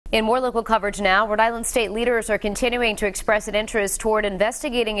In more local coverage now, Rhode Island state leaders are continuing to express an interest toward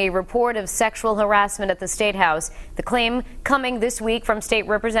investigating a report of sexual harassment at the State House. The claim coming this week from State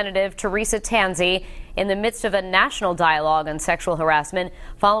Representative Teresa Tanzi in the midst of a national dialogue on sexual harassment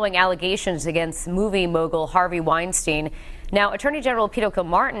following allegations against movie mogul Harvey Weinstein. Now, Attorney General Pete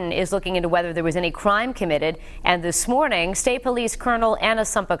Martin is looking into whether there was any crime committed, and this morning, State Police Colonel Anna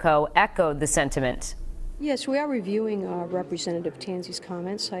Sumpico echoed the sentiment. Yes, we are reviewing Representative Tanzi's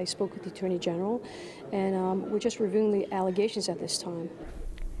comments. I spoke with the Attorney General, and we're just reviewing the allegations at this time.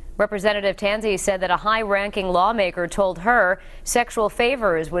 Representative Tanzi said that a high-ranking lawmaker told her sexual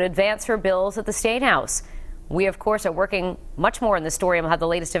favors would advance her bills at the State House. We, of course, are working much more in the story and we'll have the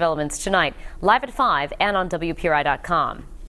latest developments tonight, live at 5 and on WPRI.com.